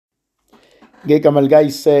Ngegama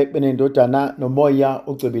likayise benendodana nomoya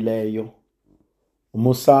ocwebileyo.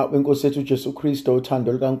 Umusa wenkosi yethu Jesu Kristo,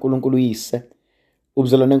 uthando likaNkulunkulu uyise,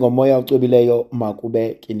 ubuzalwane ngomoya ocwebileyo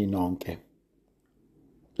makube kini nonke.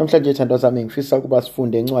 Namhlanje thandwa zami ngifisa ukuba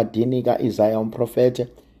sifunde encwadini kaIsaya umprofete,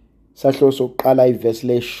 sahlo sokuqala ivesi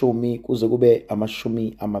le-10 kuze kube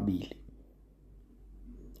ama-20.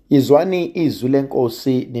 Izwani izwi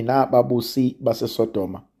lenkosi nina babusi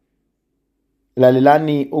baseSodoma.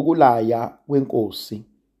 Lalelani ukulaya kwenkosi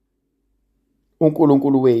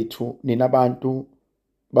uNkulunkulu wethu nina bantu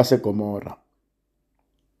baseGomora.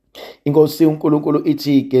 Inkosi uNkulunkulu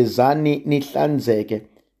ithi, gezani nihlanzeke,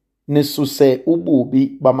 nisuse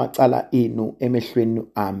ububi bamacala enu emehlweni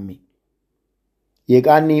ami.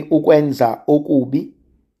 Yekani ukwenza okubi,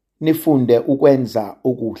 nifunde ukwenza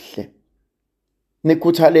okuhle.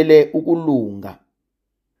 Nikhuthalele ukulunga.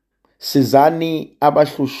 Sizani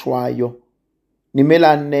abahlushwayo,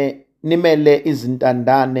 nimele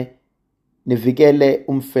izintandane, nivikele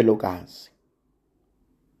umfelokazi.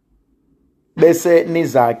 Bese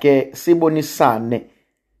nizake sibonisane,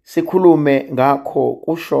 sikhulume ngakho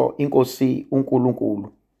kusho inkosi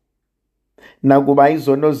uNkulunkulu. Nakuba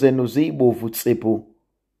izono zenu ziyibovu tsiphu,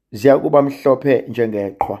 ziyakuba mhlophe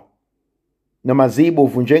njengeqhwa. Noma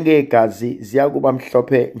ziyibovu njengegazi, ziyakuba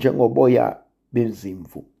mhlophe njengoboya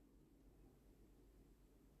bezimvu.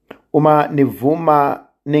 Uma nivuma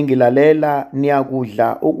ningilalela,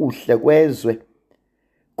 niyakudla okuhle kwezwe,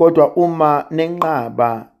 kodwa uma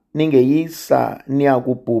nenqaba ningeyisa,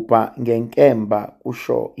 niyakubhubha ngenkemba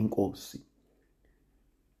kusho inkosi.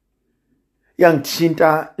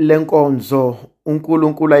 Yangithinta lenkonzo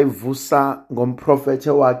uNkulunkulu ayivusa ngomprofete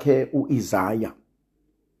wakhe uIsaya.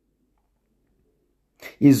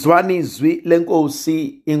 Izwani izwi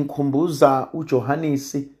lenkosi inkhumbuza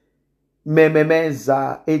uJohanesi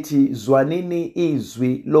mememeza ethi, zwanini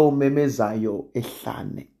izwi lo memezayo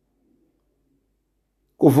ehlane.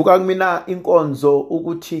 Kuvuka kumina inkonzo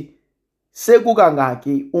ukuthi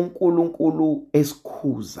sekukangaki uNkulunkulu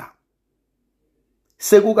esikhuza.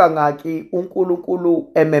 Sekukangaki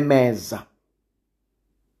uNkulunkulu ememeza.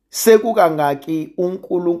 Sekukangaki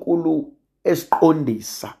uNkulunkulu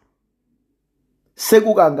esiqondisa.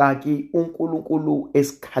 Sekukangaki uNkulunkulu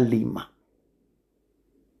esikhalima.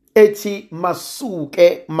 Ethi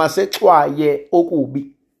masuke masexwaye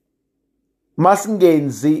okubi.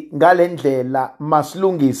 Masingenzi ngalendlela,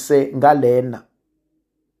 masilungise ngalena.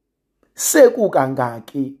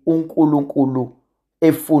 Sekukangaki uNkulunkulu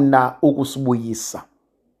efuna ukusibuyisa.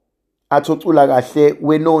 Athocula kahle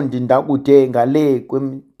wenondi ndakude ngale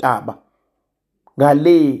kwemtaba,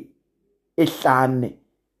 ngale ehlane,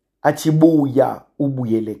 athi buya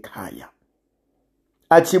ubuyele ekhaya.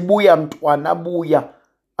 Athi buya mntwana buya,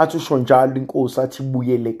 athi usho njalo inkosi, athi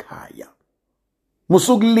buyele ekhaya.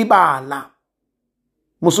 Musukulibala,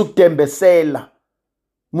 musukudembesela,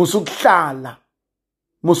 musukuhlala,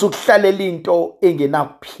 musukuhlalela into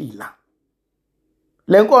engenakuphila.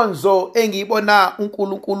 Lenkonzo engiyibona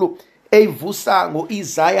uNkulunkulu eyivusa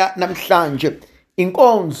ngoIsaya namhlanje,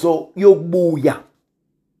 inkonzo yokubuya,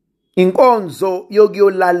 inkonzo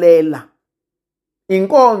yokuyolalela,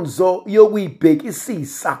 inkonzo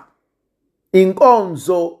yokuyibhekisisa,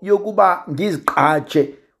 inkonzo yokuba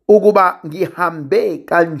ngizigqaje ukuba ngihambe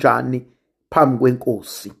kanjani phambi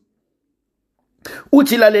kwenkosi.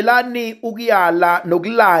 Uthi lalelani ukuyala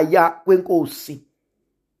nokulaya kwenkosi.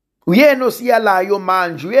 Uyena osiyalayo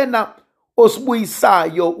manje, uyena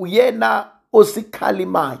osibuyisayo, uyena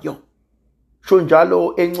osikhalimayo. Sho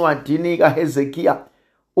njalo encwadini kaHezekiya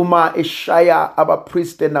uma eshaya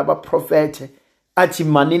abapriste nabaprofete, athi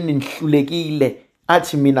manini nihlulekile,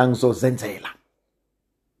 athi mina ngizozenzela.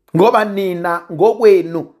 Ngoba nina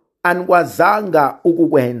ngokwenu anikwazanga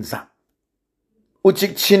ukukwenza. Uthi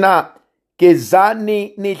kuthina,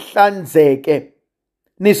 gezani nihlanzeke,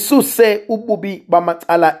 nisuse ububi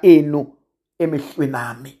bamacala enu emehlweni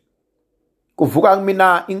ami. Kuvuka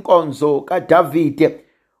kumina inkonzo kaDavide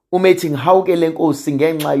umethi, ngihawukele Nkosi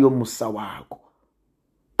ngenxa yomusa wakho.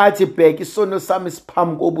 Athi bheka isono sami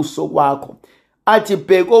siphambi kobuso kwakho. Athi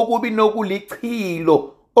bheka okubi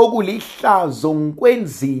nokulichilo, okulihlazo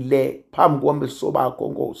ngikwenzile phambi kobuso bakho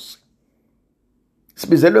Nkosi.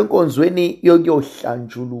 Sibizelwe enkonzweni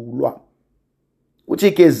yokuyohlanjululwa.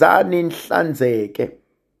 Uthi gezani nihlanzeke,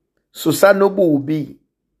 susani ububi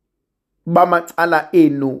bamacala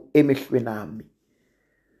enu emehlweni ami.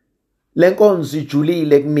 Lenkonzo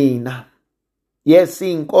ijulile kumina. Yes,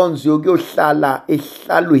 inkonzo yokuyohlala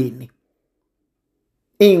ehlalweni.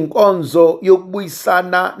 Inkonzo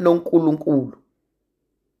yokubuyisana noNkulunkulu.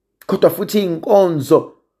 Kodwa futhi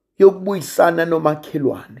inkonzo yokubuyisana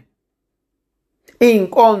nomakhelwane.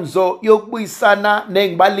 inkonzo yokubuyisana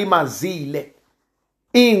nengibalimazile,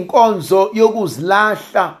 inkonzo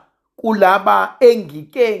yokuzilahla kulaba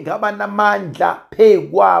engike ngaba namandla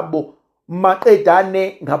phekwabo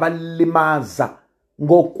maqedane ngabalimaza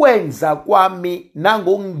ngokwenza kwami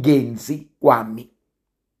nangokungenzi kwami.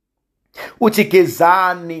 Uthi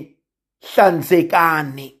gezani,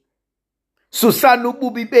 hlanzekani, susani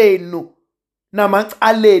ububi benu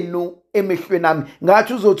namacalenu emehlweni ami.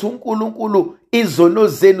 Ngathi uzothi uNkulunkulu izono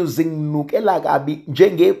zenu zinginukela kabi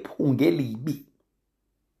njengephunga elibi.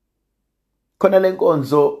 Khona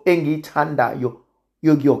lenkonzo engiyithandayo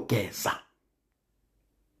yokuyogeza.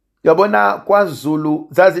 Yabona kwaZulu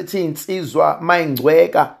zazithi insizwa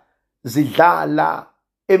mayingcweka zidlala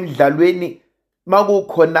emidlalweni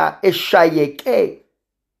makukhona eshayeke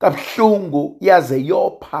kabuhlungu yaze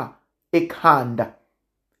yopha ekhanda,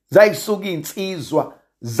 zayisuka insizwa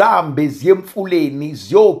zambe ziyemfuleni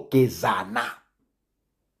ziyogezana.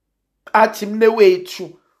 Athi mne wethu,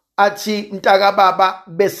 athi mntaka baba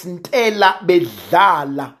besintela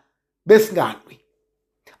bedlala besingalwi.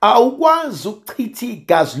 Awukwazi ukuchitha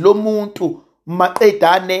igazi lomuntu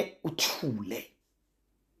maqedane uthule.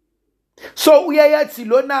 So uyayathi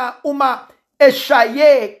lona uma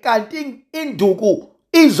eshaye kanti induku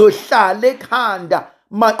izohlala ekhanda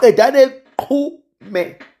maqedane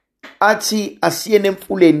qhume, athi asiyene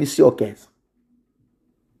emfuleni siyogeza.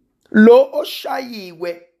 Lo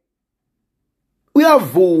oshayiwe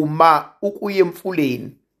uyavuma ukuya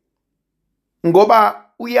emfuleni ngoba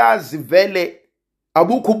uyazi vele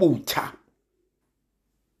abukho ubutha.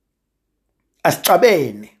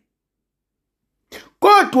 Asicabene.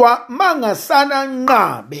 Kodwa mangasana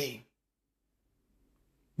nqabe,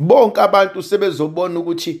 bonke abantu sebezobona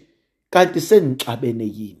ukuthi kanti senixabene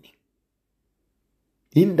yini.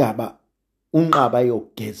 Indaba unqaba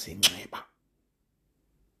yokugeza inxeba.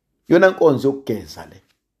 Yona nkonzo yokugeza le.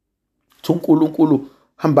 uNkulunkulu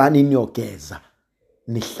hambani niyogeza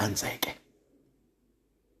nihlanzeke.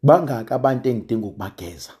 Bangaka abantu engidinga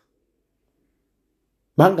ukubageza.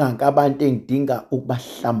 Bangaka abantu engidinga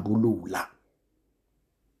ukubahlambulula.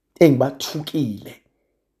 Engibathukile.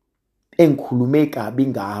 Engikhulume kabi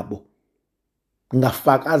ngabo.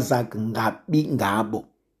 Ngafakaza ngabi ngabo.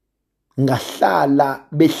 Ngahlala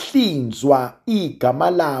behlinzwa igama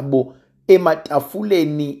labo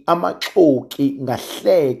ematafuleni amaxoki,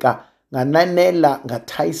 ngahleka, ngananela,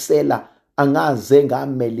 ngathayisela, angaze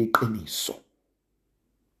ngamela iqiniso.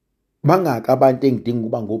 Bangaka abantu engidinga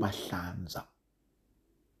ukuba ngobahlanza.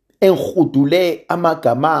 Engihudule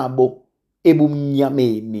amagama abo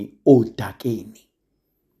ebumnyameni odakeni.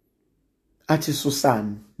 Athi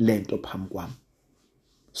susani lento phambi kwami.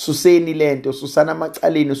 Suseni lento, susana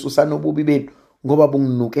amacaleni, susana ububi benu ngoba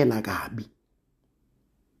bunginukela kabi.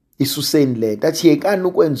 Isuseni lento. Athi yekani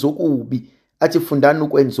ukwenza okubi, athi fundani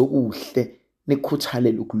ukwenza okuhle,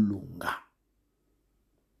 nikhuthalele ukulunga.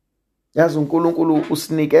 Yazi uNkulunkulu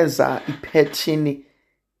usinikeza iphethini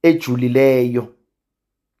ejulileyo.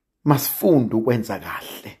 Masifunde ukwenza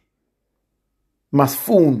kahle.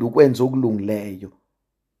 Masifunde ukwenza okulungileyo.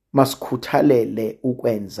 Masikhuthalele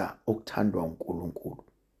ukwenza okuthandwa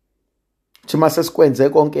uNkulunkulu.Thi mase sikwenze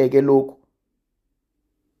konke ke lokhu,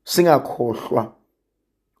 singakhohlwa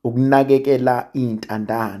ukunakekela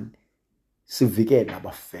intandane, sivikele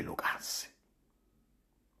abafelokazi.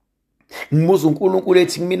 Ngibuza uNkulunkulu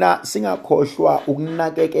ethi kumina singakhohlwa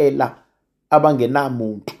ukunakekela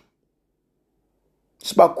abangenamuntu.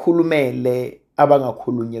 Sibakhulumele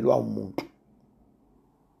abangakhulunyelwa umuntu.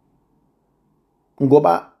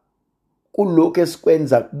 Ngoba kulokho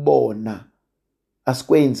esikwenza kubona,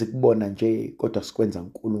 asikwenzi kubona nje kodwa sikwenza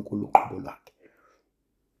uNkulunkulu uqobo lwakhe.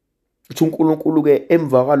 Uthi uNkulunkulu ke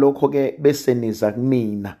emva kwalokho ke bese niza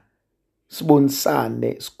kumina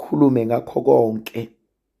sibonisane sikhulume ngakho konke.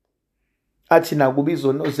 Athi nakuba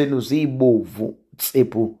izono zenu ziyibovu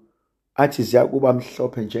tsephu, athi ziyakuba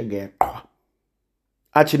mhlophe njengeqhwa.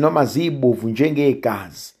 Athi noma ziyibovu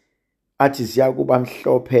njengegazi, athi ziyakuba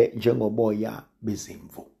mhlophe njengoboya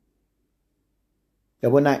bezimvu.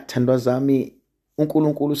 Yabona thandwa zami,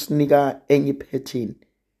 uNkulunkulu sinika enye iphethini.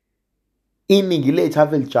 Iningi lethu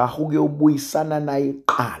ave lijaha ukuyobuyisana naye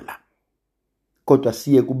iqala, kodwa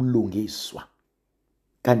siye kubulungiswa.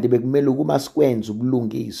 Kanti bekumele uma sikwenza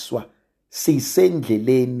ubulungiswa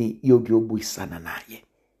sisendleleni yokuyobuyisana naye.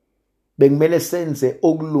 Bekumele senze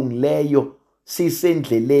okulungileyo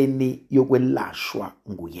sisendleleni yokwelashwa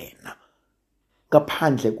nguyena.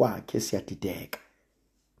 Ngaphandle kwakhe siyadideka.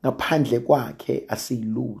 Ngaphandle kwakhe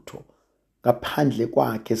asiyilutho. Ngaphandle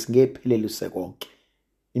kwakhe singephelele sekonke.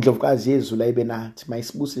 Indlovukazi yezulu ayibe nathi,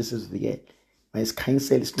 mayisibusise sivikele,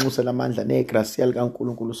 mayisikhanyisele isinxusele amandla negrasiya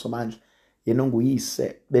likaNkulunkulu somandla, yena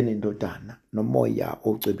onguyise benendodana nomoya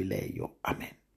ocwebileyo. Amen.